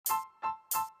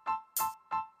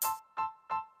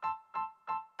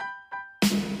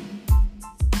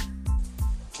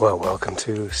Well, welcome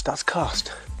to Studscast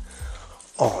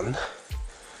on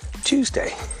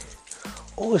Tuesday,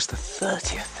 August the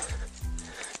 30th,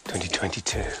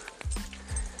 2022.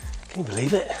 Can you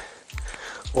believe it?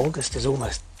 August is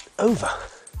almost over.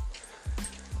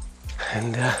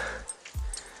 And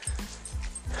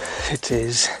it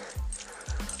is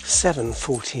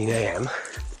 7:14 a.m.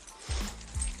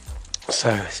 So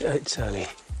it's early.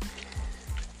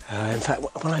 In fact,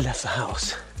 when I left the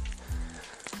house,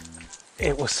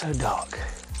 it was so dark,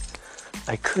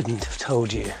 I couldn't have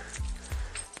told you,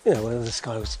 whether the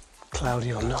sky was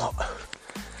cloudy or not.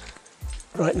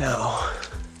 Right now,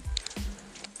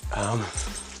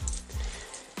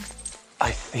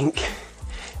 I think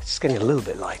it's getting a little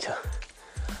bit lighter.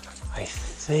 I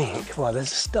think, well,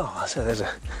 there's a star, so there's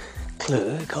a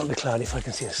clue. It can't be cloudy if I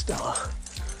can see a star.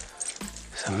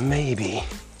 So maybe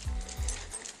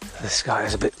the sky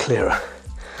is a bit clearer.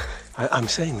 I'm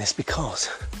saying this because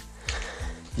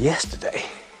yesterday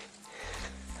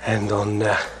and on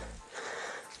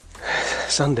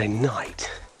Sunday night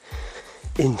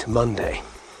into Monday,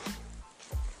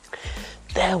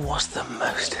 there was the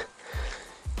most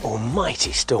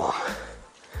almighty storm.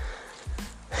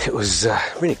 It was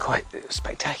really quite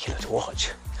spectacular to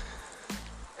watch.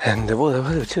 And well, there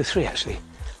were two or three actually.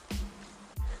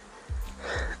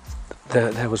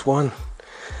 There was one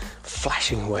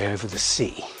flashing away over the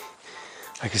sea.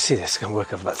 I could see this going to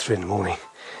work up about 3 in the morning.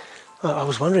 I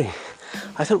was wondering,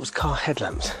 I thought it was car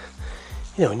headlamps.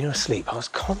 When you're asleep, I was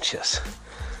conscious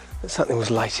that something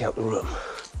was lighting up the room.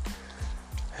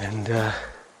 And,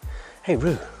 hey,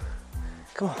 Roo,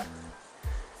 come on.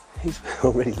 He's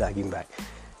already lagging back.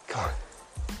 Come on.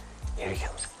 Here he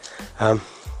comes.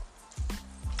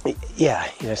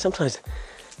 Sometimes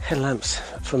headlamps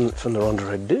from the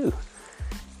Rondeau do,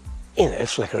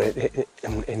 flicker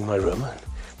in my room. And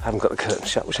I haven't got the curtain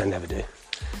shut, which I never do.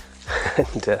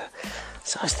 And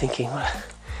so I was thinking,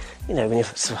 when you're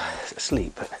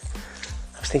asleep, but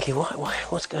I was thinking,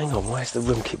 what's going on? Why does the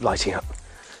room keep lighting up?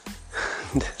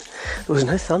 And there was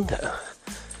no thunder.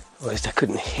 Or at least I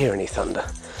couldn't hear any thunder.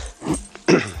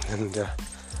 And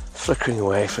flickering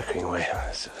away. I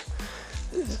was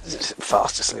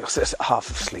fast asleep, or half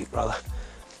asleep rather.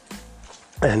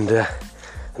 And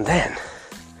then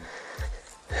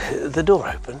the door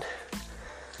opened,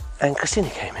 and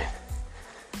Christina came in.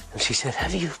 And she said,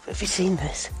 have you seen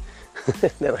this?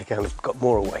 Then I kind of got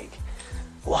more awake.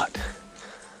 What?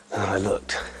 And I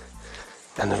looked,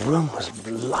 and the room was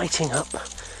lighting up,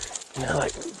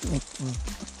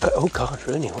 oh God,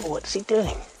 Rooney, what's he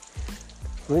doing?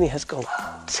 Rooney has gone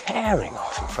tearing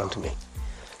off in front of me.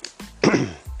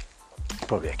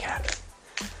 Probably a cat.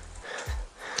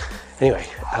 Anyway,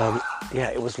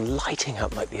 it was lighting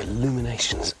up like the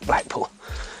illuminations at Blackpool.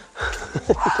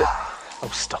 Oh,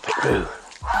 stop it, Roo.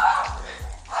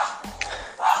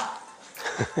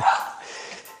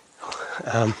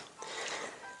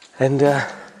 And then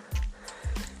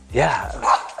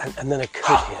I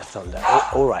could hear thunder.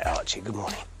 All right, Archie, good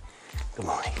morning. Good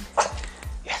morning.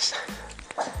 Yes,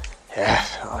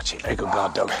 Archie, very good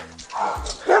guard dog.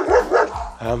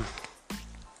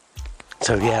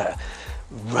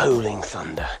 Rolling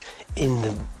thunder in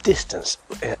the distance,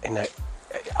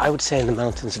 I would say in the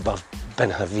mountains above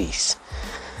Ben Havis.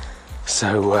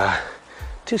 So,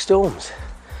 2 storms.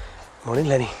 Morning,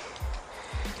 Lenny.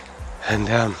 And,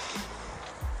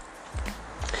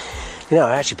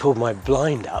 I actually pulled my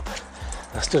blind up.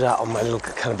 I stood out on my little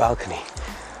kind of balcony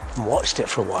and watched it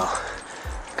for a while.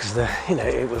 Because,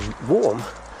 it was warm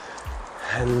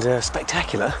and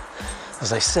spectacular,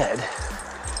 as I said.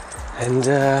 And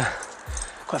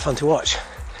quite fun to watch.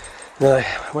 And then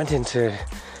I went into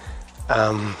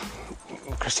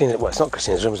Christina, well, it's not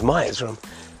Christina's room, it was Maya's room.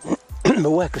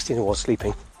 But where Christina was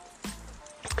sleeping,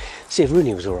 see if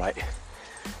Rooney was all right.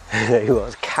 He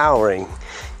was cowering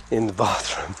in the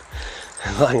bathroom,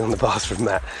 lying on the bathroom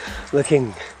mat,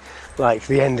 looking like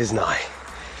the end is nigh.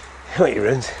 What are you,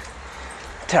 Roons?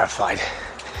 Terrified.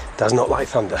 Does not like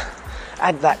thunder.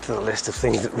 Add that to the list of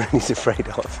things that Rooney's afraid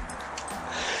of.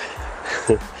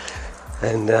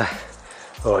 And,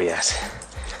 oh yes.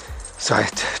 So I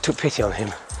took pity on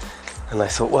him, and I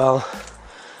thought, well,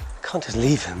 I can't just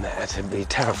leave him there to be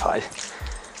terrified.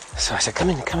 So I said, come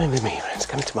in with me, friends,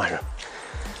 come into my room.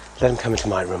 Let him come into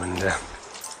my room and let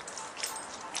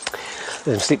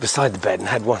him sleep beside the bed, and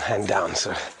had one hand down,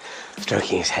 so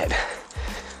stroking his head,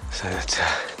 so that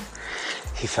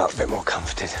he felt a bit more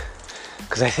comforted.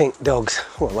 Because I think dogs,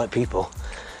 well, like people,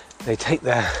 they take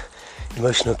their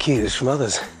emotional cues from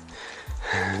others.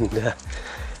 And I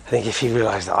think if he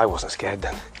realised that I wasn't scared,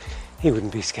 then he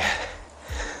wouldn't be scared.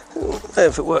 I don't know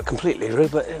if it worked completely, Roo,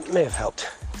 but it may have helped.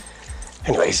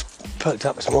 Anyway, he's perked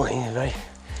up this morning, very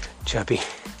chirpy.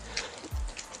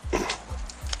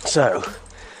 So,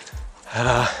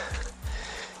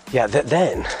 yeah,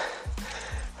 then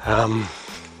I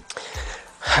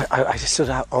just stood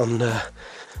out on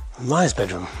Maya's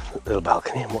bedroom little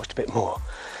balcony and watched a bit more,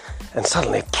 and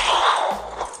suddenly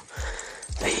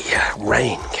the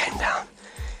rain came down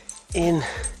in,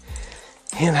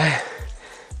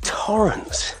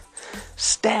 torrents,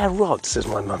 stair rods, as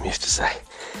my mum used to say.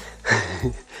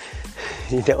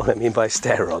 You know what I mean by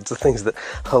stair rods, the things that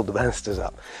hold the banisters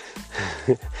up.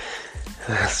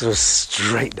 Sort of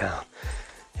straight down.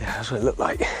 Yeah, that's what it looked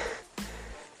like.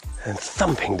 And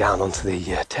thumping down onto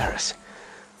the terrace.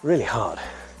 Really hard.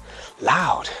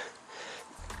 Loud.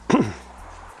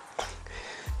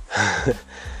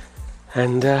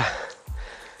 And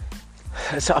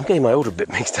so I'm getting my order a bit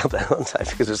mixed up there, aren't I?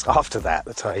 Because it was after that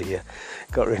I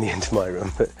got really into my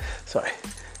room. But sorry,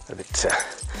 a bit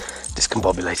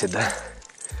discombobulated there.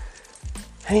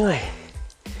 Anyway,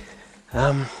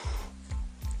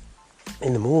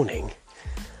 in the morning,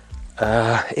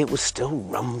 it was still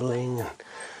rumbling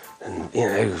and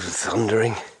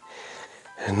thundering,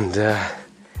 and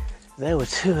there were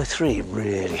 2 or 3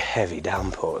 really heavy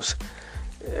downpours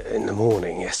in the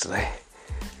morning yesterday,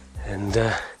 and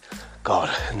God,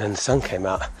 and then the sun came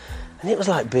out, and it was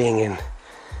like being in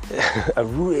a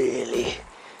really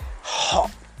hot,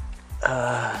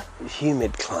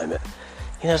 humid climate.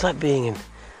 It's like being in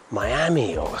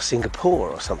Miami or Singapore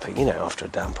or something, after a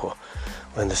downpour,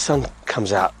 when the sun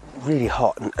comes out really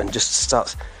hot and just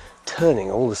starts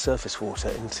turning all the surface water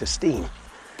into steam.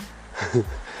 And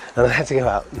I had to go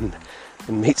out and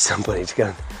meet somebody to go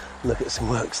and look at some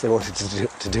works they wanted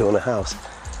to do on a house.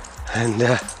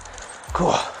 And,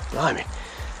 blimey,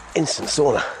 instant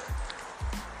sauna.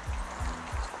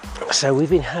 So we've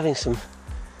been having some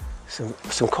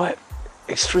quite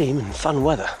extreme and fun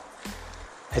weather.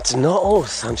 It's not all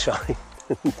sunshine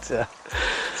and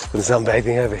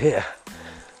sunbathing over here.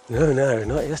 No,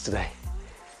 not yesterday.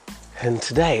 And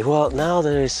today, well, now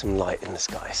there is some light in the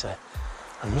sky, so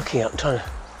I'm looking up and trying to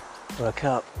work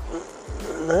out.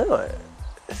 No,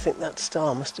 I think that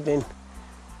star must have been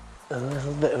a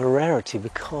little bit of a rarity,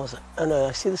 because, oh no,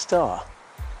 I see the star,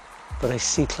 but I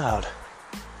see cloud.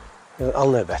 I'll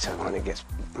know better when it gets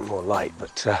more light,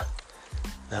 but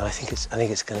no, I think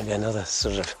it's going to be another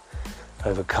sort of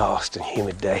overcast and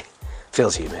humid day.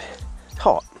 Feels humid. It's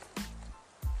hot.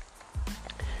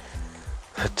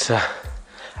 But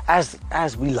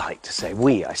as we like to say,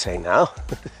 I say now,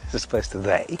 as opposed to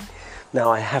they,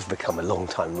 now I have become a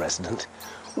long-time resident,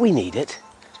 we need it.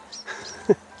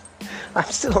 I'm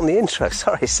still on the intro,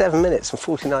 sorry, 7 minutes and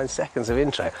 49 seconds of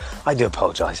intro. I do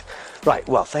apologise. Right,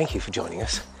 well, thank you for joining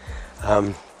us.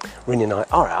 Rinny and I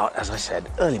are out, as I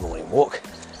said, early morning walk.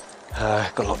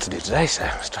 Got a lot to do today, so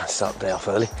I was trying to start the day off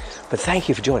early. But thank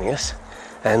you for joining us,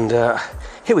 and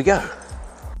here we go.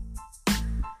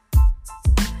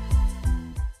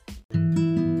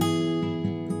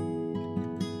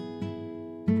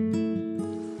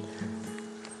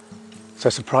 So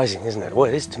surprising, isn't it? Well,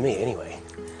 it is to me anyway,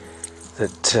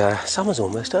 that summer's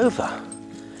almost over.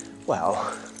 Well,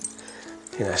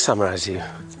 summer as you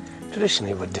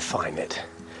traditionally would define it.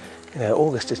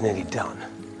 August is nearly done.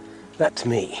 That to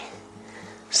me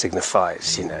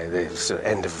signifies, the sort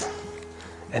of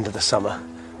end of the summer.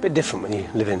 A bit different when you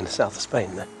live in the south of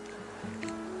Spain there.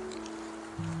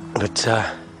 But,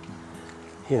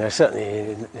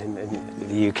 certainly in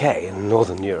the UK and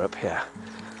Northern Europe, yeah,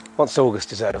 once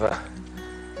August is over,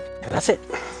 that's it.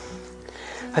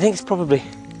 I think it's probably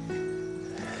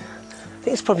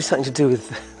something to do with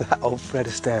that old Fred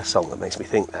Astaire song that makes me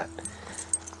think that.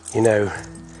 There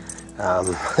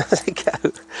you go.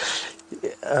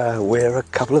 We're a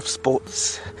couple of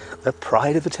sports, the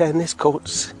pride of the tennis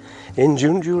courts. In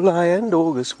June, July and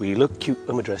August, we look cute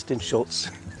when we're dressed in shorts.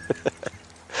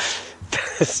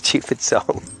 Stupid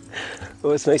song.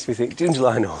 Always makes me think, June,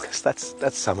 July and August,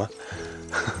 that's summer.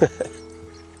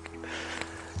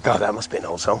 God, that must be an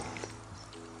old song.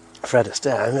 Fred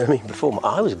Astaire, I mean, before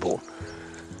I was born.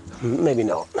 Maybe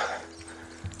not.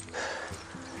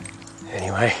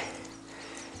 Anyway.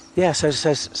 Yeah, so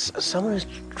summer is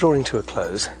drawing to a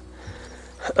close.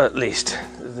 At least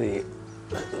the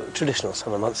traditional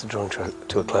summer months are drawing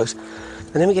to a close.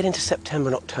 And then we get into September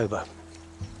and October.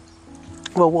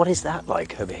 Well, what is that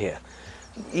like over here?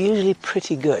 Usually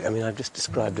pretty good. I mean, I've just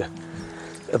described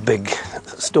a big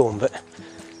storm, but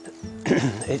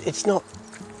it's not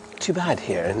too bad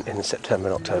here in September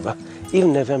and October.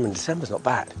 Even November and December's not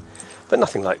bad. But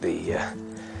nothing like the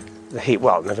heat,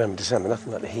 well, November, December,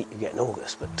 nothing like the heat you get in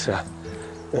August. But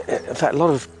in fact, a lot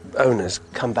of owners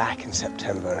come back in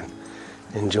September and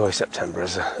enjoy September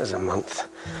as a month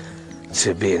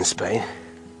to be in Spain.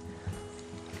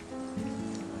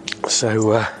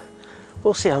 So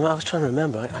we'll see. I was trying to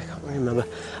remember. I can't really remember.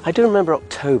 I do remember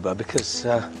October because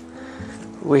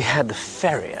we had the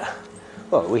feria.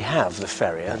 Well, we have the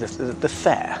feria, the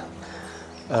fair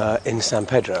in San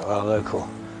Pedro, our local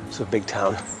sort of big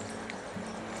town,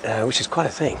 which is quite a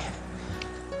thing.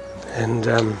 And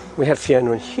we had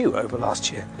Fiona and Hugh over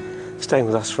last year, staying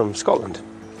with us from Scotland.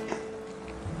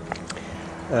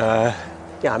 Yeah,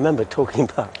 I remember talking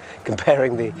about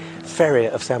comparing the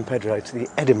feria of San Pedro to the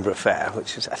Edinburgh Fair,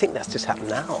 which is, I think that's just happened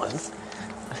now, hasn't it?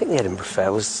 I think the Edinburgh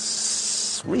Fair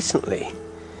was recently,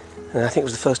 and I think it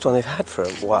was the first one they've had for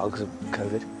a while because of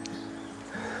COVID.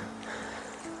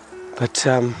 But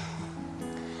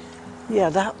yeah,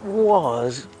 that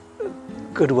was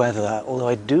good weather, although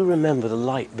I do remember the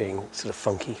light being sort of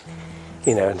funky,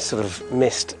 you know, and sort of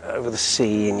mist over the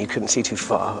sea, and you couldn't see too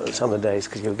far on some of the days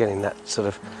because you were getting that sort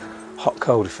of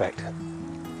hot-cold effect.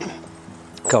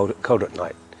 Colder at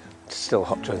night, still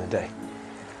hot during the day.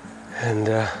 And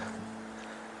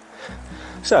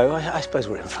so I suppose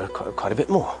we're in for quite a bit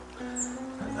more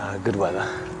good weather.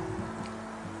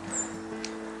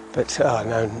 But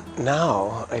no,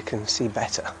 now I can see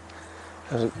better.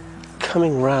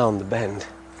 Coming round the bend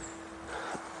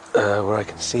where I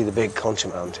can see the big Concha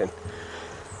Mountain,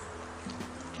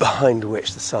 behind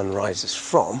which the sun rises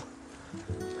from,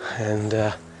 and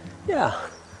yeah,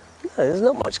 no, there's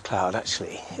not much cloud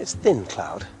actually. It's thin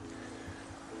cloud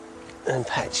and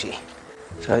patchy,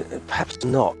 so perhaps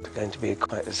not going to be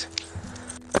quite as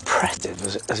oppressive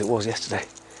as it was yesterday.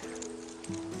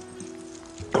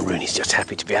 And Rooney's just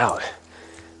happy to be out,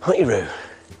 aren't you, Roo?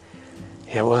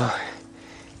 Yeah, well,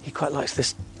 he quite likes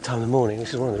this time of the morning, which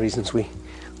is one of the reasons we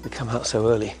come out so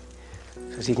early,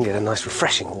 so he can get a nice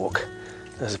refreshing walk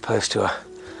as opposed to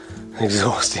an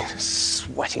exhausting,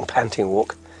 sweating, panting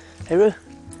walk. Hey, Roo?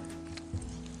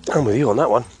 I'm with you on that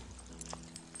one.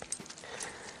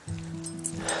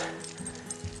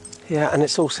 Yeah, and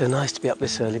it's also nice to be up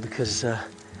this early because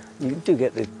you do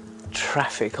get the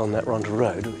traffic on that Ronda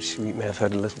Road, which you may have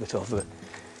heard a little bit of, but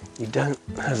you don't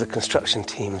have the construction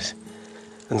teams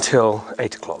until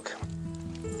 8 o'clock.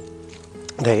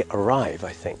 They arrive,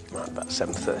 I think, around about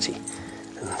 7:30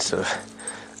 and sort of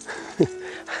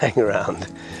hang around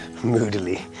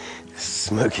moodily,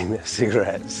 smoking their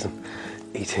cigarettes and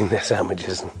eating their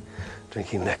sandwiches and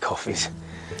drinking their coffees,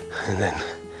 and then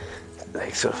they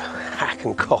sort of hack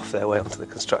and cough their way onto the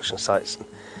construction sites and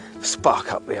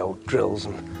spark up the old drills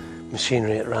and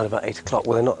machinery at around about 8 o'clock.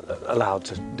 Well, they're not allowed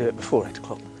to do it before 8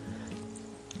 o'clock.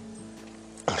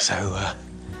 So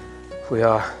we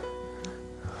are,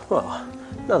 well,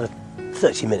 another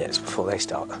 30 minutes before they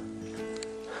start.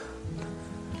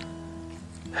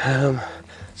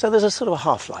 So there's a sort of a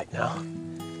half light now.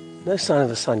 No sign of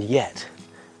the sun yet.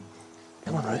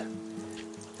 Come on, Roo.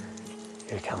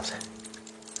 Here he comes.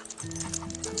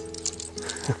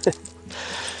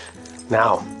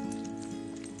 Now,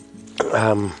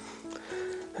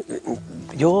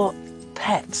 your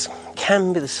pets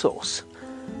can be the source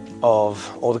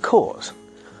of, or the cause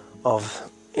of,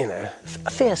 you know,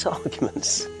 fierce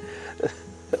arguments.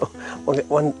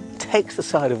 One takes the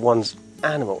side of one's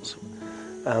animals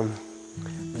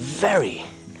very,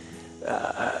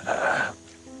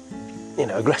 you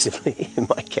know, aggressively, in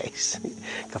my case,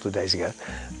 a couple of days ago.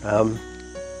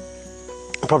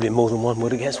 Probably more than one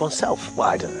would against oneself. Well,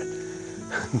 I don't know.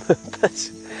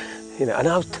 But, you know, and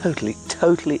I was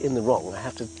totally in the wrong. I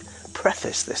have to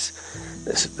preface this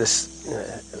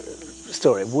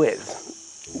story with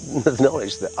the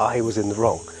knowledge that I was in the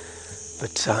wrong.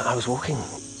 But I was walking,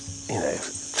 you know,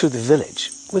 through the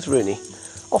village with Rooney,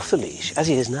 off the leash, as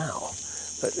he is now.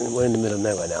 But we're in the middle of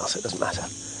nowhere now, so it doesn't matter.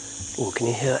 Oh, can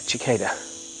you hear that cicada?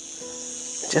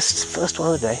 Just first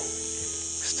one of the day,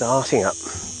 starting up.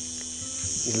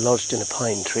 He lodged in a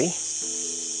pine tree.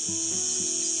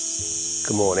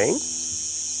 Good morning.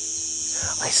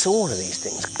 I saw one of these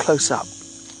things close up.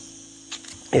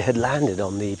 It had landed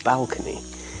on the balcony,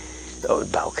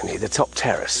 the top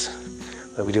terrace,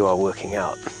 where we do our working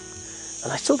out.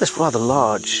 And I saw this rather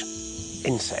large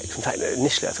insect. In fact,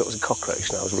 initially I thought it was a cockroach,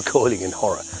 and I was recoiling in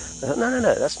horror. I thought, no,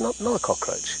 that's not a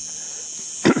cockroach.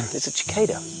 It's a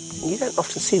cicada. You don't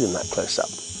often see them that close up.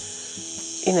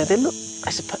 You know, they look, I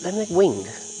suppose, they're winged.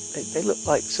 They look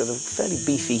like sort of fairly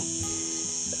beefy,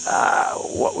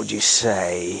 what would you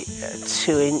say,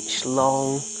 2-inch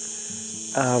long.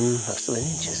 I'm still in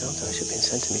inches, aren't I? I should be in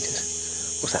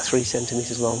centimetres. What's that, 3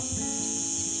 centimetres long?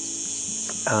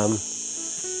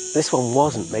 This one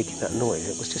wasn't making that noise.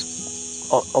 It was just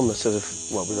on the sort of,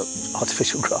 well, we've got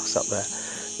artificial grass up there.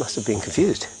 Must have been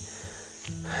confused.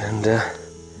 And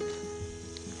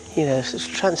you know, it's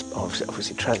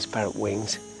obviously transparent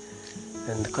wings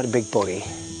and quite a big body.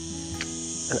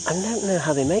 And I don't know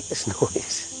how they make this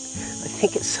noise. I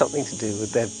think it's something to do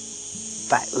with their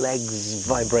back legs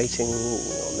vibrating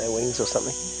on their wings or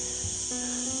something.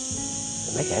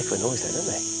 They make a heck of a noise though, don't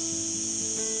they?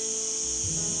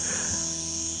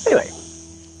 Anyway,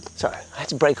 sorry, I had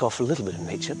to break off a little bit of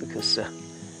nature because,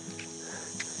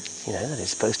 you know, that is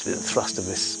supposed to be the thrust of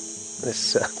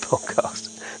this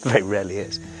podcast. It very rarely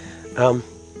is.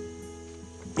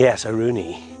 Yeah, so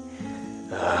Rooney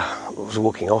was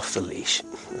walking off the leash,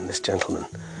 and this gentleman,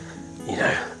 you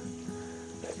know,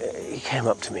 he came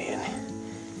up to me and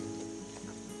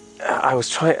I was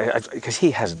trying, because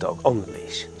he has a dog on the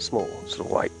leash, small, sort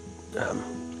of white,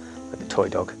 like a toy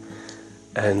dog,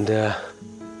 and I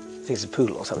think it's a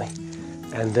poodle or something.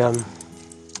 And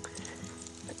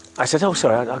I said, oh,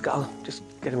 sorry, I'll just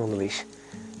get him on the leash,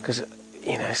 because,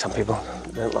 you know, some people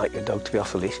don't like their dog to be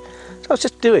off the leash. So I was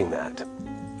just doing that,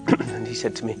 and he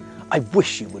said to me, I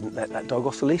wish you wouldn't let that dog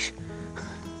off the leash.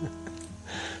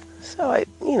 So I,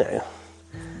 you know,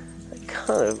 I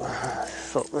kind of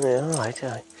thought, yeah, all right,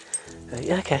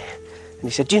 yeah, okay. And he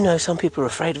said, do you know, some people are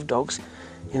afraid of dogs,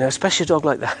 you know, especially a dog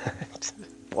like that.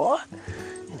 What?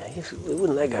 You know, we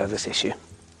wouldn't let go of this issue.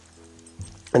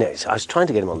 Anyway, so I was trying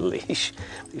to get him on the leash.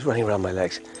 He was running around my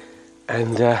legs.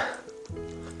 And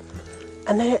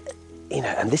then, you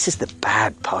know, and this is the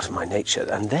bad part of my nature.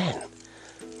 And then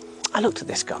I looked at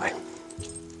this guy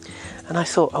and I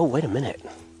thought, oh, wait a minute.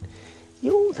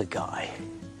 You're the guy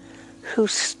who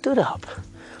stood up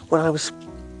when I was,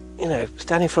 you know,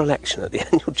 standing for election at the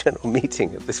annual general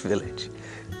meeting of this village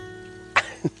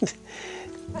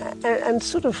and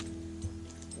sort of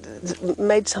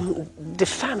made some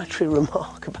defamatory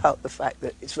remark about the fact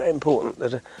that it's very important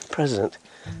that a president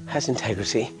has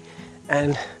integrity,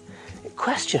 and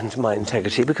questioned my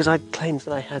integrity because I claimed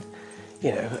that I had,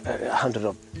 you know, 100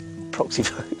 odd proxy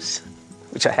votes,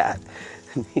 which I had,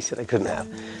 and he said I couldn't have.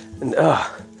 And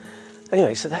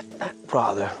anyway, so that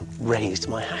rather raised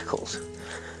my hackles.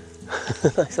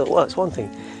 I thought, well, it's one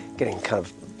thing getting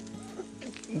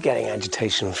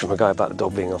agitation from a guy about the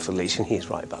dog being off the leash, and he's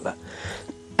right about that.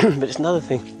 But it's another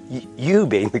thing, you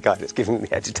being the guy that's giving me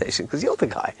the agitation, because you're the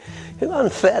guy who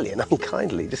unfairly and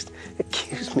unkindly just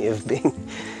accused me of being,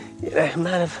 you know, a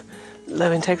man of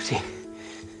low integrity.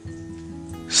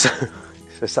 So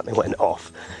something went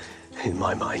off in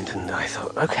my mind, and I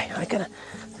thought, okay, I'm gonna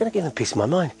give him a piece of my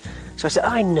mind. So I said,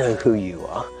 I know who you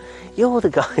are. You're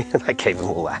the guy, and I gave him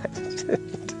all that.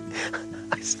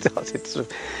 I started sort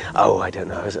of, oh, I don't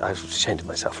know, I was ashamed of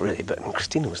myself really, but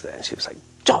Christina was there and she was like,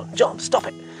 John, stop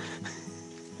it.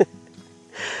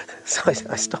 So I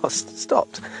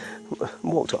stopped,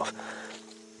 walked off,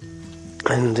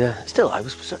 and still I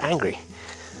was so angry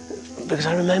because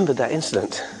I remembered that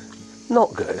incident.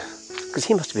 Not good, because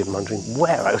he must have been wondering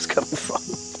where I was coming from.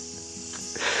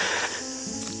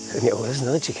 And yeah, well, there's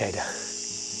another cicada.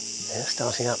 Yeah,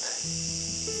 starting up,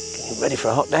 getting ready for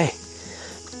a hot day.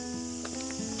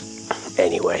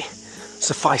 Anyway,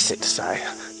 suffice it to say,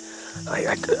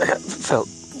 I felt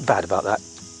bad about that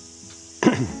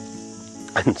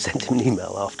and sent him an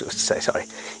email afterwards to say, sorry,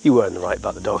 you were in the right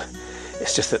about the dog.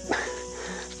 It's just that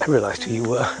I realised who you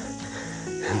were,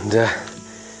 and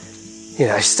you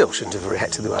know, I still shouldn't have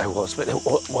reacted the way I was, but it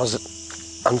was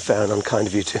unfair and unkind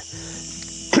of you to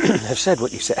have said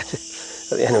what you said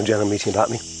at the annual general meeting about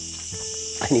me.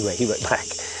 Anyway, he wrote back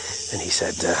and he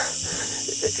said,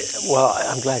 well,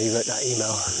 I'm glad you wrote that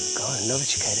email. God, another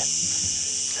cicada.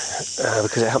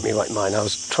 Because it helped me write mine. I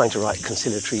was trying to write a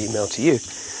conciliatory email to you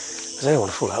because I don't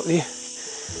want to fall out with you.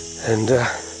 And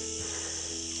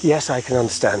yes, I can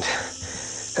understand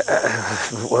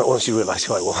once you realise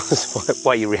who I was,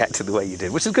 why you reacted the way you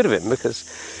did, which is good of him because,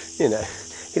 you know,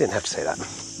 he didn't have to say that.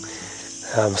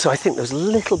 So I think there was a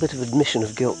little bit of admission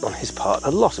of guilt on his part,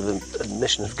 a lot of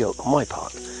admission of guilt on my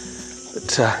part.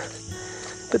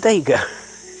 But there you go.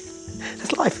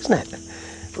 It's life, isn't it?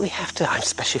 We have to,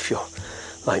 especially if you're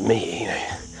like me, you know,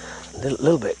 a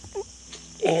little bit,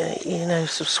 you know,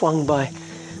 sort of swung by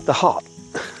the heart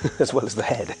as well as the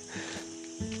head.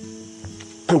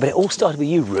 But it all started with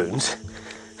you, Runes.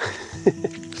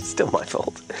 It's still my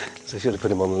fault, so I should have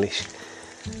put him on the leash.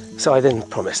 So I then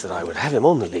promised that I would have him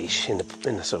on the leash in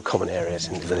the sort of common areas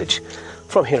in the village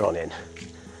from here on in.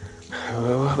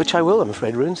 Which I will, I'm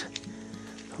afraid, Runes.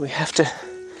 We have to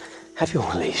have you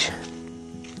on the leash.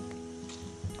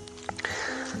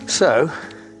 So,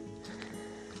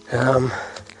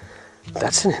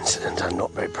 that's an incident I'm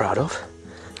not very proud of.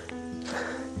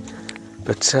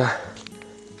 But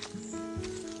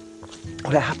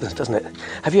Well, it happens, doesn't it?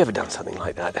 Have you ever done something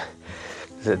like that?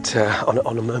 That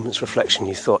on a moment's reflection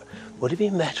you thought, would it be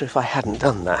better if I hadn't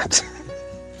done that?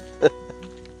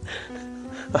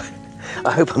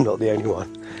 I hope I'm not the only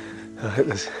one. I hope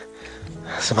there's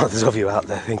some others of you out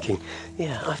there thinking,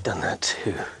 yeah, I've done that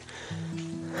too.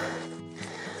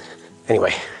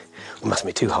 Anyway, we mustn't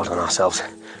be too hard on ourselves.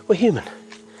 We're human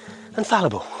and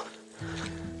fallible.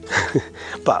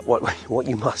 But what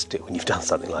you must do when you've done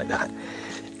something like that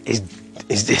is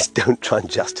don't try and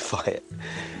justify it.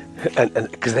 And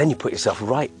because then you put yourself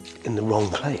right in the wrong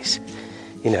place,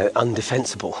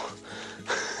 undefensible.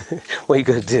 What you've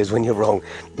got to do is, when you're wrong,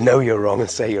 know you're wrong and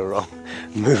say you're wrong.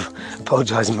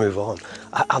 Apologise and move on.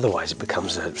 Otherwise it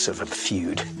becomes a sort of a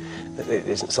feud that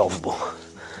isn't solvable.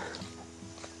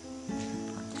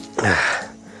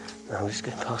 I'm just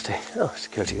going past here. Oh,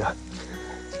 security guard.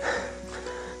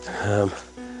 I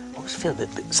always feel a bit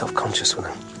self-conscious when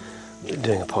I'm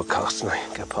doing a podcast and I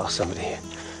go past somebody who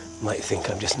might think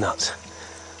I'm just nuts.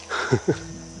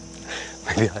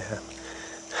 Maybe I am.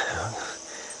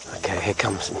 Okay, here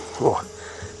comes some more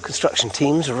construction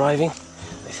teams arriving,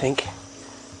 I think.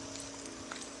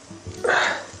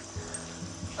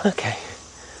 Okay.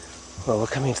 Well, we're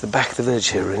coming into the back of the village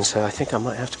here, Rune, so I think I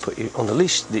might have to put you on the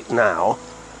leash now.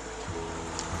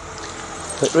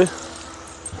 Look, Rune?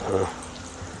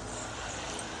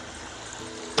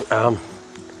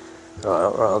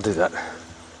 I'll do that.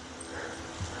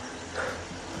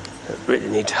 Don't really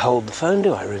need to hold the phone,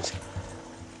 do I, Rune?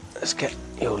 Let's get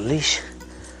your leash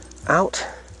out.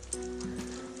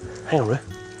 Hang on, Rue.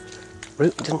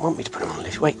 Rue didn't want me to put him on the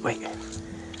leash. Wait.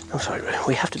 I'm sorry, Rue.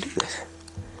 We have to do this.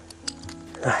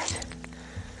 Right.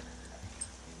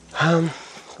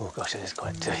 Oh gosh, it is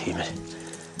quite humid.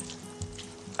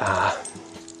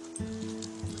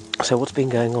 So what's been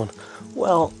going on?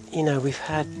 Well, we've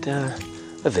had a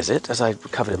visit, as I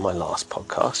covered in my last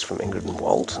podcast, from Ingrid and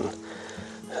Walt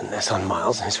and their son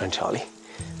Miles and his friend Charlie.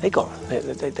 They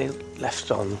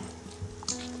left on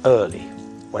early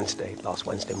last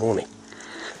Wednesday morning.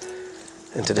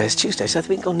 And today's Tuesday, so they've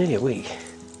been gone nearly a week.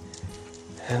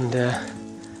 And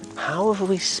how have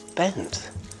we spent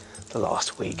the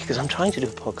last week? Because I'm trying to do a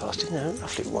podcast,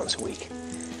 roughly once a week.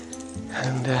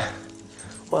 And,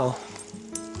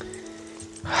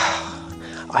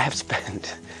 I have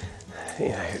spent,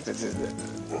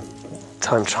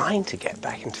 time trying to get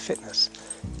back into fitness.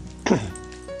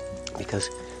 Because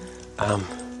I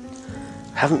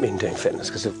haven't been doing fitness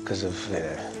because of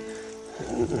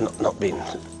not being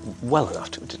well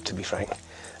enough to be frank.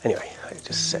 Anyway, I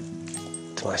just said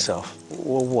to myself,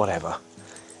 well, whatever.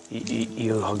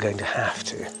 You are going to have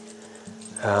to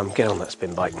get on that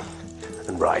spin bike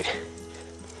and ride.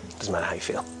 Doesn't matter how you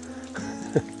feel.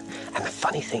 And the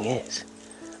funny thing is,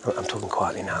 I'm talking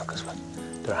quietly now because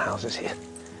there are houses here,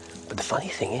 but the funny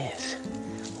thing is,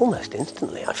 almost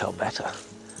instantly I felt better.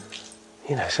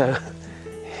 So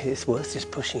it's worth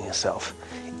just pushing yourself,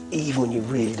 even when you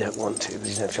really don't want to,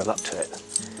 because you don't feel up to it.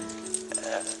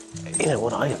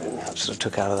 What I sort of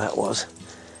took out of that was,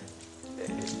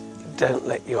 don't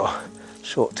let your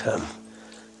short-term,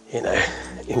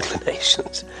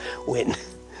 inclinations win.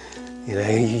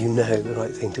 The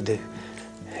right thing to do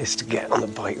is to get on the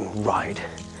bike and ride.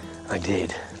 I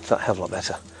did. Felt a hell of a lot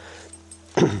better.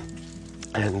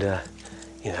 And, I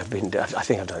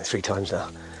think I've done it 3 times now.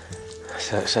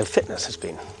 So fitness has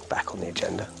been back on the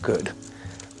agenda. Good.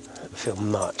 I feel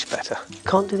much better.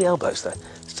 Can't do the elbows though.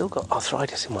 Still got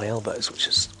arthritis in my elbows, which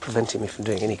is preventing me from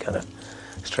doing any kind of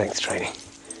strength training.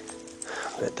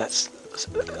 But that's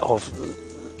of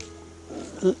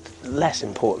less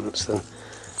importance than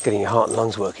getting your heart and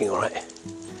lungs working all right.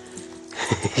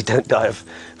 You don't die of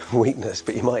weakness,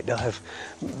 but you might die of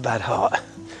bad heart.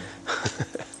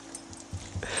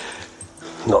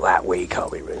 Not that weak, are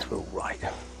we, Rins? We're all right.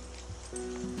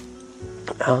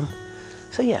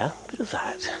 So yeah, a bit of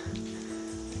that.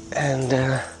 And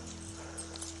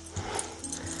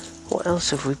what else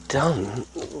have we done?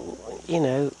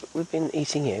 We've been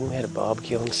eating in. We had a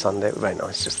barbecue on Sunday. It was very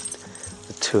nice, just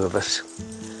the 2 of us.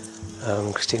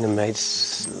 Christina made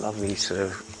lovely sort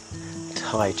of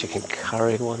Thai chicken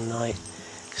curry one night.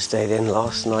 Stayed in.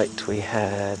 Last night we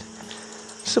had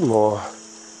some more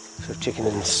sort of chicken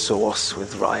and sauce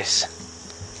with rice.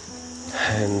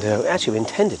 And actually we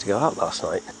intended to go out last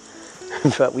night.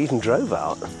 In fact, we even drove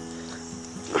out.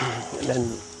 And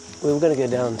then we were going to go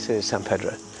down to San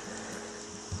Pedro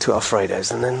to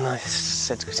Alfredo's, and then I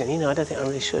said to Christine, I don't think I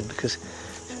really should, because,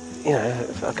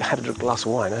 if I had a glass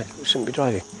of wine, I shouldn't be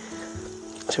driving.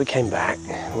 So we came back,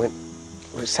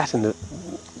 we sat in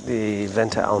the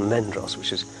Venta Almendros,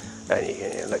 which is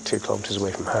only like 2 kilometres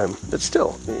away from home, but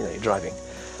still, you're driving.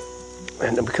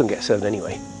 and we couldn't get served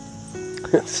anyway.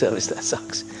 The service there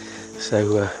sucks. So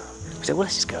we said, well,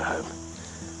 let's just go home.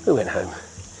 We went home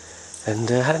and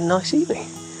had a nice evening.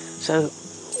 So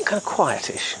kind of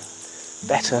quietish,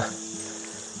 better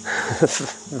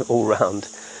all round,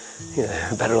 you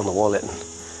know, better on the wallet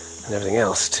and everything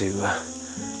else to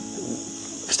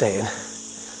stay in.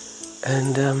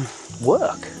 And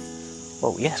work.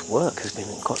 Well, yes, work has been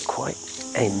quite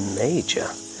a major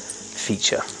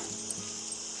feature.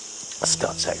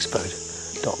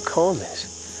 StutsExpo.com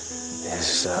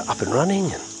is up and running,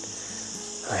 and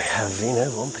I have, you know,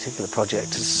 one particular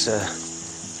project is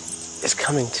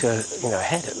coming to a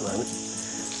head at the moment.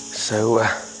 So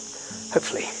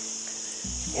hopefully,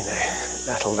 you know,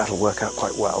 that'll work out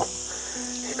quite well.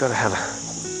 You've got to have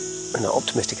an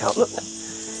optimistic outlook.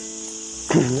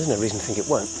 There's no reason to think it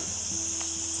won't.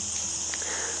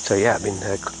 So yeah, I've been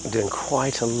doing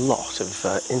quite a lot of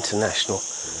international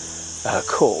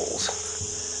calls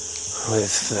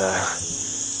with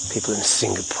people in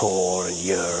Singapore and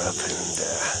Europe and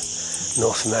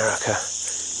North America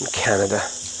and Canada,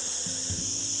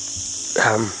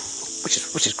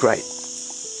 which is great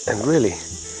and really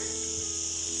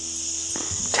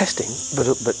testing, but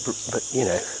you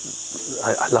know,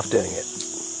 I love doing it.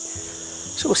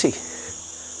 So we'll see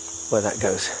where that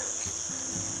goes.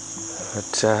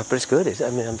 But it's good. I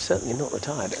mean, I'm certainly not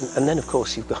retired. And then, of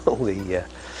course, you've got all the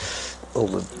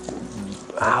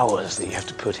hours that you have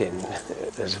to put in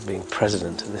as being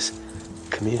president of this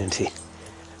community,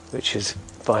 which is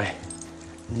by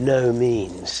no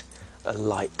means a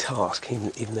light task,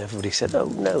 even though everybody said, oh,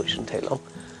 no, it shouldn't take long.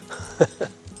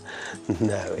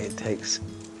 No, it takes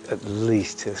at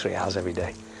least 2 or 3 hours every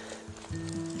day.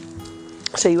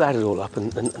 So you add it all up,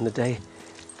 and the day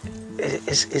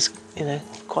is you know,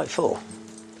 quite full,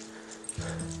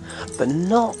 but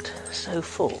not so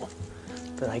full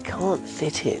that I can't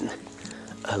fit in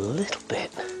a little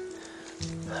bit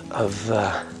of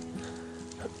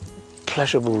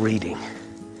pleasurable reading.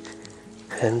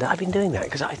 And I've been doing that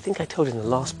because I think I told you in the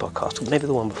last podcast, or maybe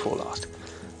the one before last,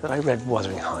 that I read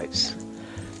Wuthering Heights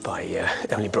by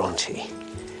Emily Bronte,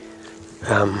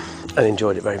 and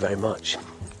enjoyed it very, very much.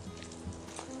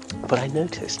 But I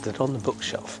noticed that on the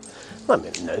bookshelf, well, I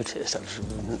mean, noticed, I've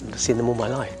seen them all my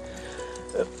life,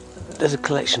 there's a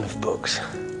collection of books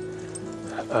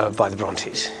by the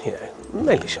Brontes, you know,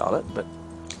 mainly Charlotte, but,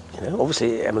 you know,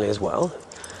 obviously Emily as well.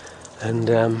 And,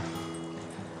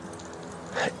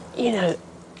 you know,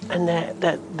 and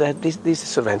these are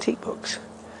sort of antique books.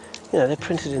 You know, they're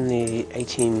printed in the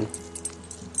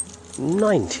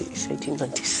 1890s,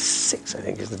 1896, I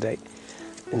think is the date,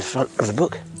 in the front of the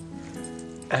book.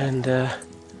 And,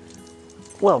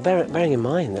 well, bearing in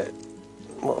mind that,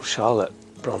 well, Charlotte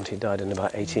Bronte died in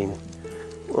about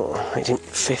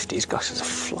 1850s. Gosh, there's a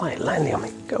fly landing on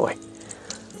me. Go away.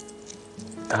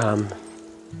 And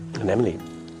Emily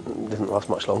didn't last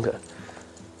much longer.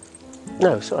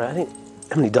 No, sorry, I think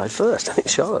Emily died first. I think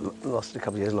Charlotte lasted a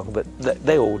couple of years longer, but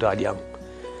they all died young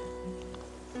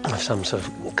of some sort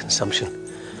of consumption.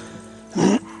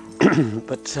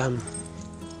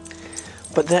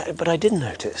 But I did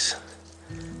notice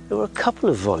there were a couple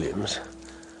of volumes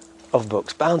of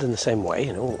books bound in the same way,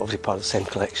 you know, obviously part of the same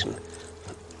collection,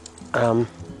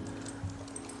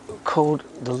 called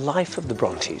The Life of the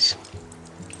Brontes,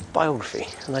 biography.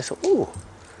 And I thought, ooh,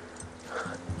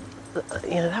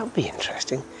 you know, that would be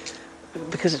interesting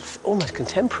because it's almost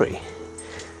contemporary.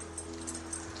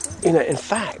 You know, in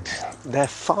fact, their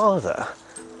father,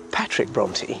 Patrick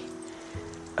Bronte,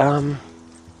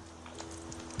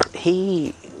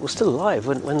 he was still alive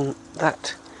when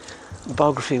that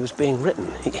biography was being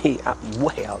written. He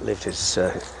way outlived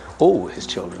all his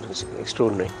children. It was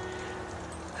extraordinary.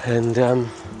 And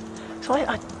so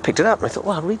I picked it up and I thought,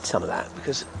 well, I'll read some of that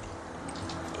because,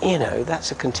 you know,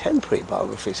 that's a contemporary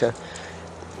biography. So,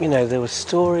 you know, there were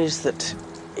stories that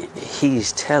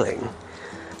he's telling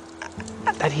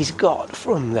that he's got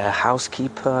from their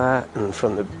housekeeper and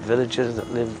from the villagers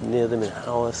that lived near them in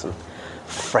Haworth and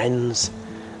friends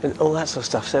and all that sort of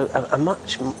stuff. So a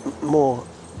much more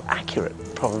accurate,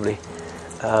 probably,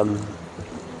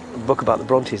 book about the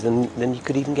Brontes than you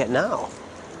could even get now.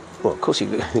 Well, of course you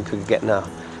could get now.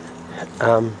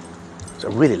 So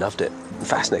I really loved it.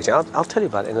 Fascinating. I'll tell you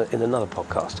about it in another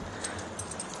podcast.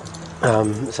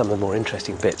 Some of the more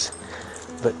interesting bits.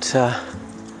 But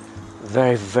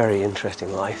very, very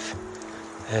interesting life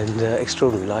and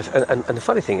extraordinary life. And the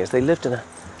funny thing is, they lived in a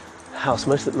house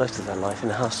most of their life in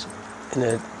a house in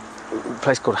a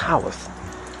place called Haworth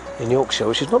in Yorkshire,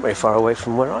 which is not very far away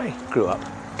from where I grew up.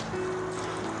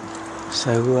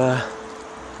 So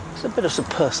there's a bit of some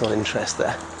personal interest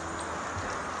there.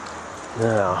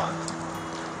 Now,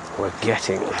 we're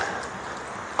getting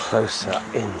closer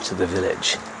into the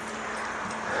village.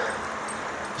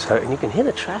 So, and you can hear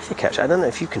the traffic actually. I don't know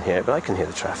if you can hear it, but I can hear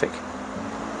the traffic.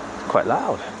 It's quite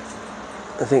loud.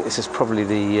 I think this is probably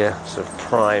the sort of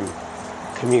prime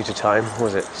commuter time.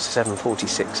 Was it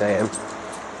 7:46 a.m.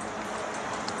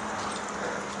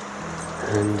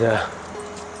 And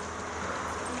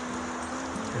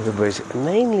everybody's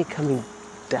mainly coming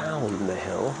down the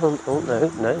hill. Oh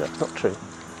no, that's not true.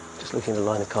 Just looking at a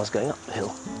line of cars going up the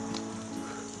hill.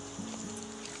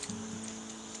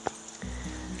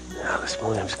 Now this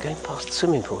morning I'm just going past the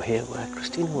swimming pool here where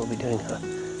Christina will be doing her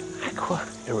aqua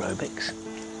aerobics.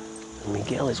 And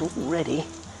Miguel is already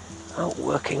out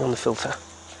working on the filter,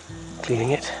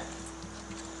 cleaning it.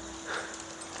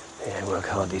 Yeah, they work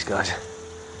hard, these guys.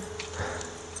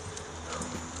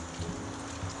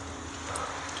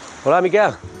 Hola,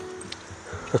 Miguel.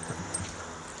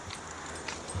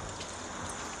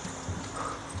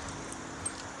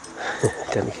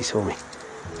 Don't think he saw me.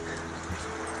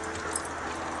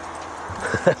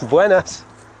 Buenas.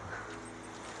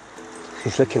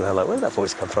 He's looking around like, where did that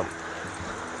voice come from?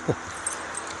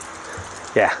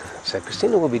 Yeah, so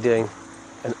Christina will be doing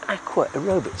an aqua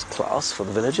aerobics class for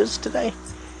the villagers today.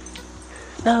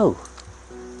 No,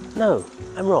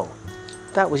 I'm wrong.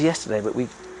 That was yesterday, but we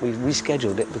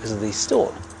rescheduled it because of the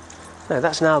storm. No,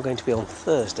 that's now going to be on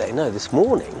Thursday. No, this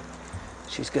morning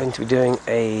she's going to be doing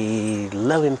a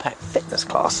low-impact fitness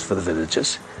class for the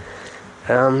villagers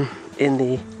in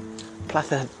the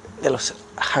Plaza de los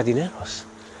Jardineros,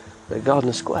 the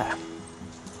Garden Square.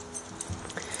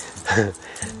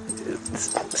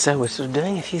 So we're sort of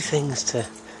doing a few things to,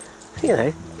 you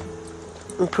know,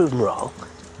 improve morale,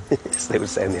 as they would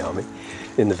say in the army,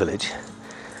 in the village.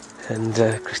 And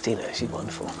Christina, she's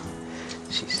wonderful.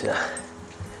 She's,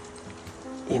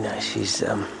 you know, she's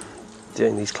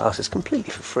doing these classes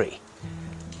completely for free.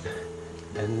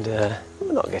 And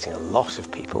we're not getting a lot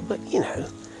of people, but, you know,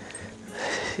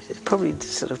 probably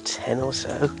sort of 10 or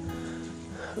so,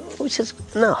 which is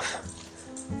enough.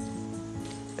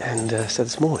 And so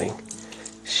this morning,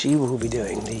 she will be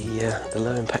doing the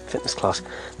low-impact fitness class.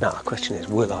 Now, the question is,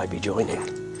 will I be joining?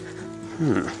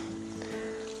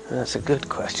 That's a good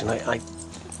question. I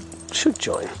should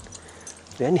join.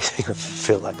 The only thing I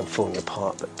feel like I'm falling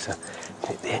apart, but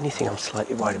the only thing I'm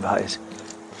slightly worried about is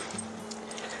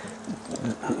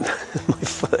my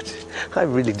foot. I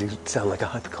really do sound like a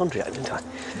hypochondriac, don't I?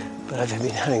 But I've been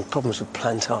having problems with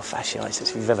plantar fasciitis,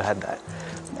 if you've ever had that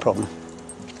problem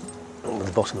with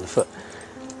the bottom of the foot.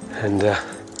 And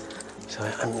so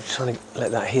I'm trying to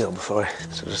let that heal before I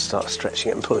sort of start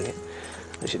stretching it and pulling it,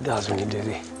 which it does when you do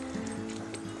the,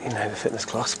 you know, the fitness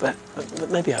class, but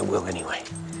maybe I will anyway.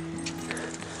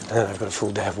 And then I've got a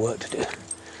full day of work to do.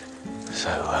 So,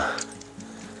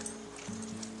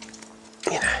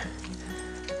 you know,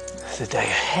 the day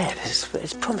ahead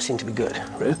is promising to be good,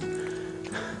 Roo.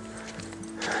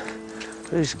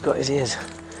 Roo's got his ears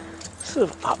sort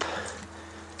of up.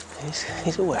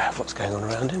 He's aware of what's going on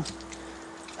around him,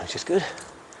 which is good.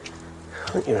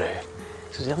 Aren't you, Roo?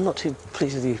 He says, I'm not too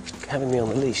pleased with you having me on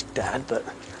the leash, Dad, but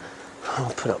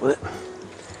I'll put up with it.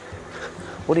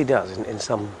 What he does in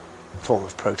some form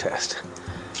of protest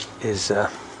is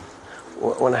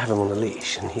when I have him on the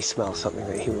leash and he smells something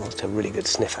that he wants to have a really good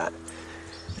sniff at,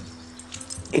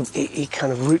 he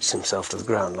kind of roots himself to the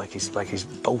ground like he's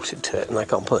bolted to it, and I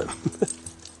can't pull him.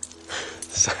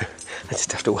 So I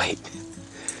just have to wait.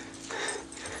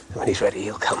 And when he's ready,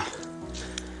 he'll come.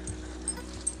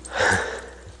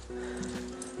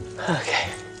 Okay.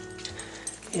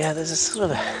 Yeah, there's a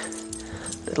sort of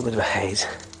a little bit of a haze.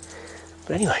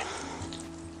 But anyway,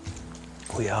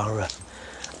 we are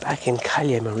back in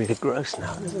Calle Maria Gross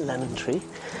now. There's a lemon tree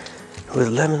with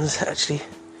lemons, actually,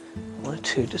 one or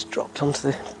two just dropped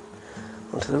onto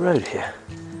the road here.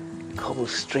 Cobble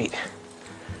street.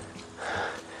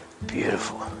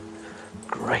 Beautiful,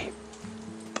 great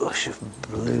bush of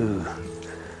blue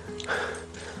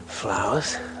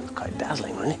flowers. It's quite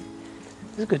dazzling, really.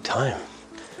 It's a good time.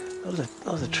 A lot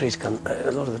of the trees come,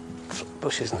 a lot of the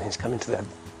bushes and things come into their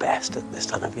best at this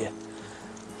time of year.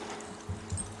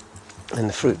 And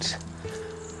the fruits,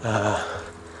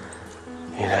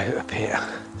 you know, appear.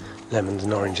 Lemons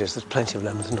and oranges. There's plenty of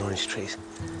lemons and orange trees.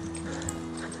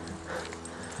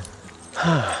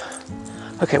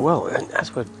 Okay, well,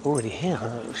 as we're already here,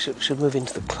 we should move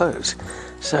into the close.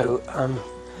 So,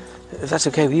 if that's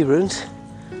okay with you, Runes,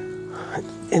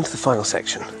 into the final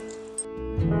section.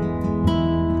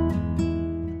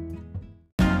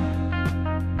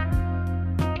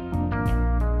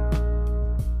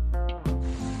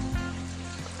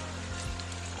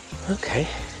 Okay,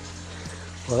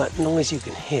 Well, that noise you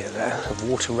can hear there of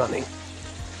water running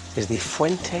is the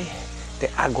Fuente de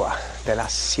Agua de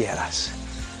las Sierras,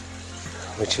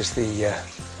 which is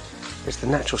it's the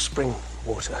natural spring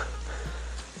water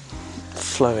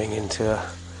flowing into a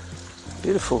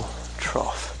beautiful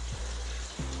trough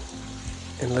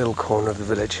in a little corner of the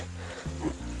village.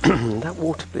 That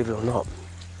water, believe it or not,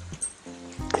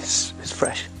 is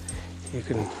fresh. You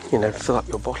can, fill up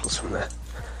your bottles from there.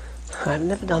 I've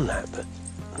never done that, but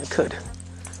I could.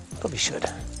 Probably should.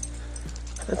 I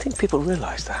don't think people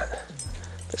realise that.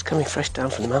 It's coming fresh down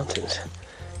from the mountains.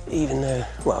 Even though,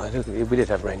 well, we did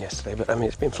have rain yesterday, but I mean,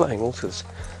 it's been flowing all through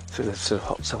the sort of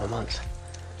hot summer months.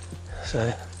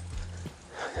 So,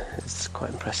 it's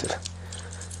quite impressive.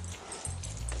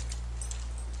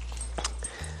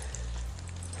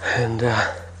 And, okay,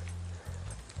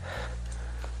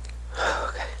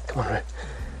 come on, Red.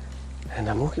 And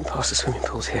I'm walking past the swimming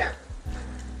pools here.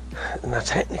 Now,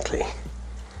 technically,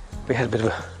 we had a bit of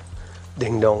a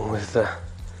ding-dong with the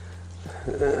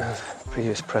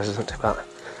previous president about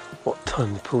what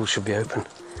time the pool should be open.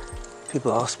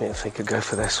 People asked me if they could go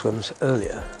for their swims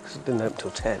earlier, because it didn't open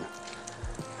till 10.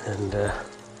 And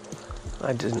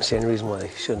I didn't see any reason why they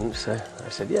shouldn't, so I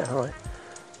said, yeah, all right.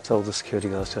 Told the security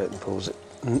guards to open pools at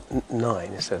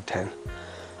 9 instead of 10.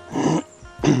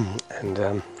 And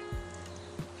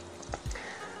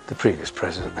the previous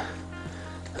president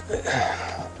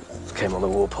came on the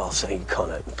warpath saying you can't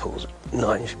open pools at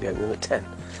 9, you should be opening them at 10.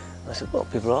 I said, well,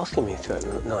 people are asking me to open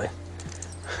them at 9.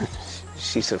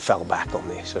 She sort of fell back on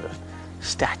the sort of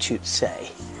statutes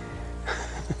say.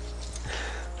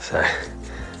 So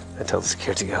I told the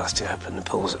security guards to open the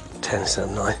pools at 10 instead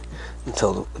of 9, and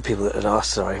told the people that had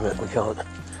asked, sorry, but we can't,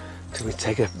 till we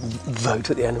take a vote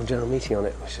at the annual general meeting on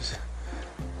it, which is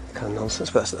kind of nonsense,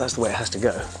 but that's the way it has to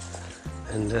go.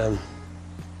 And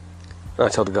I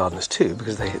told the gardeners too,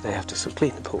 because they have to sort of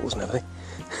clean the pools and everything.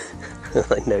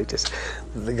 I noticed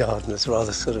that the gardeners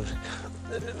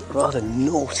rather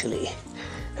naughtily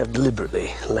have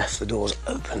deliberately left the doors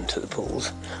open to the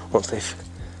pools once they've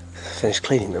finished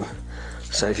cleaning them.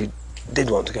 So if you did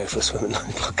want to go for a swim at 9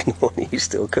 o'clock in the morning, you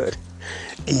still could,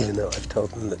 even though I've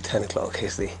told them that 10 o'clock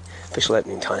is the official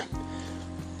opening time.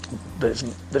 But it's a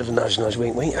bit of a nudge,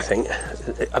 wink, wink, I think.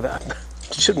 I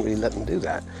shouldn't really let them do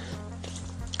that.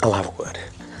 I'll have a word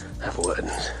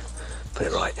and put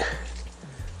it right.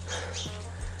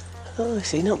 Oh, I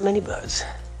see, not many birds,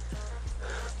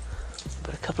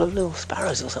 but a couple of little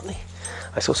sparrows or something.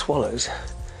 I saw swallows,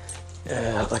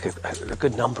 like a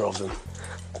good number of them,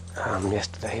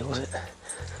 yesterday, was it?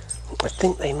 I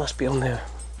think they must be on their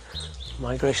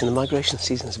migration. The migration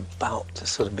season's about to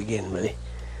sort of begin, really.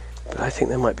 But I think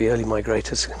there might be early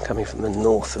migrators coming from the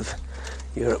north of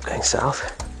Europe going south.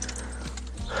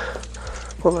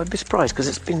 Well, I'd be surprised because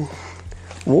it's been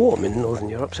warm in northern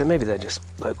Europe, so maybe they're just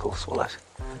local swallows.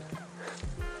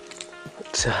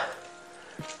 But,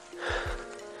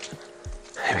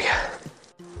 here we go.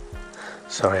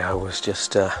 Sorry, I was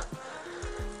just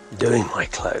doing my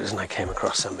clothes and I came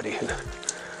across somebody who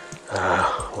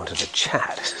wanted to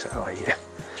chat, so I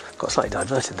got slightly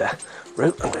diverted there.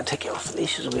 Rope, I'm going to take you off the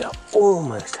leashes. We are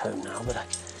almost home now, but I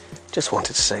just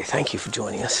wanted to say thank you for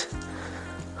joining us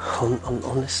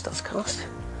on this Stutzcast.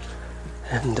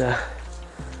 And,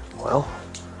 well,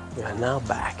 we are now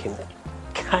back in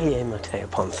Calle Mateo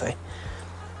Ponce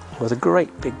with a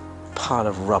great big pile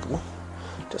of rubble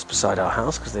just beside our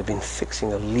house because they've been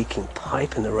fixing a leaking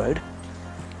pipe in the road,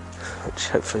 which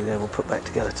hopefully they will put back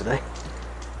together today.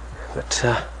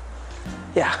 But,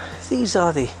 yeah, these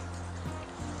are the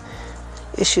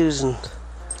issues and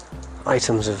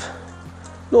items of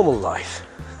normal life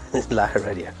in La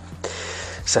Heredia.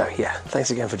 So, yeah,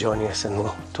 thanks again for joining us, and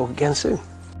we'll talk again soon.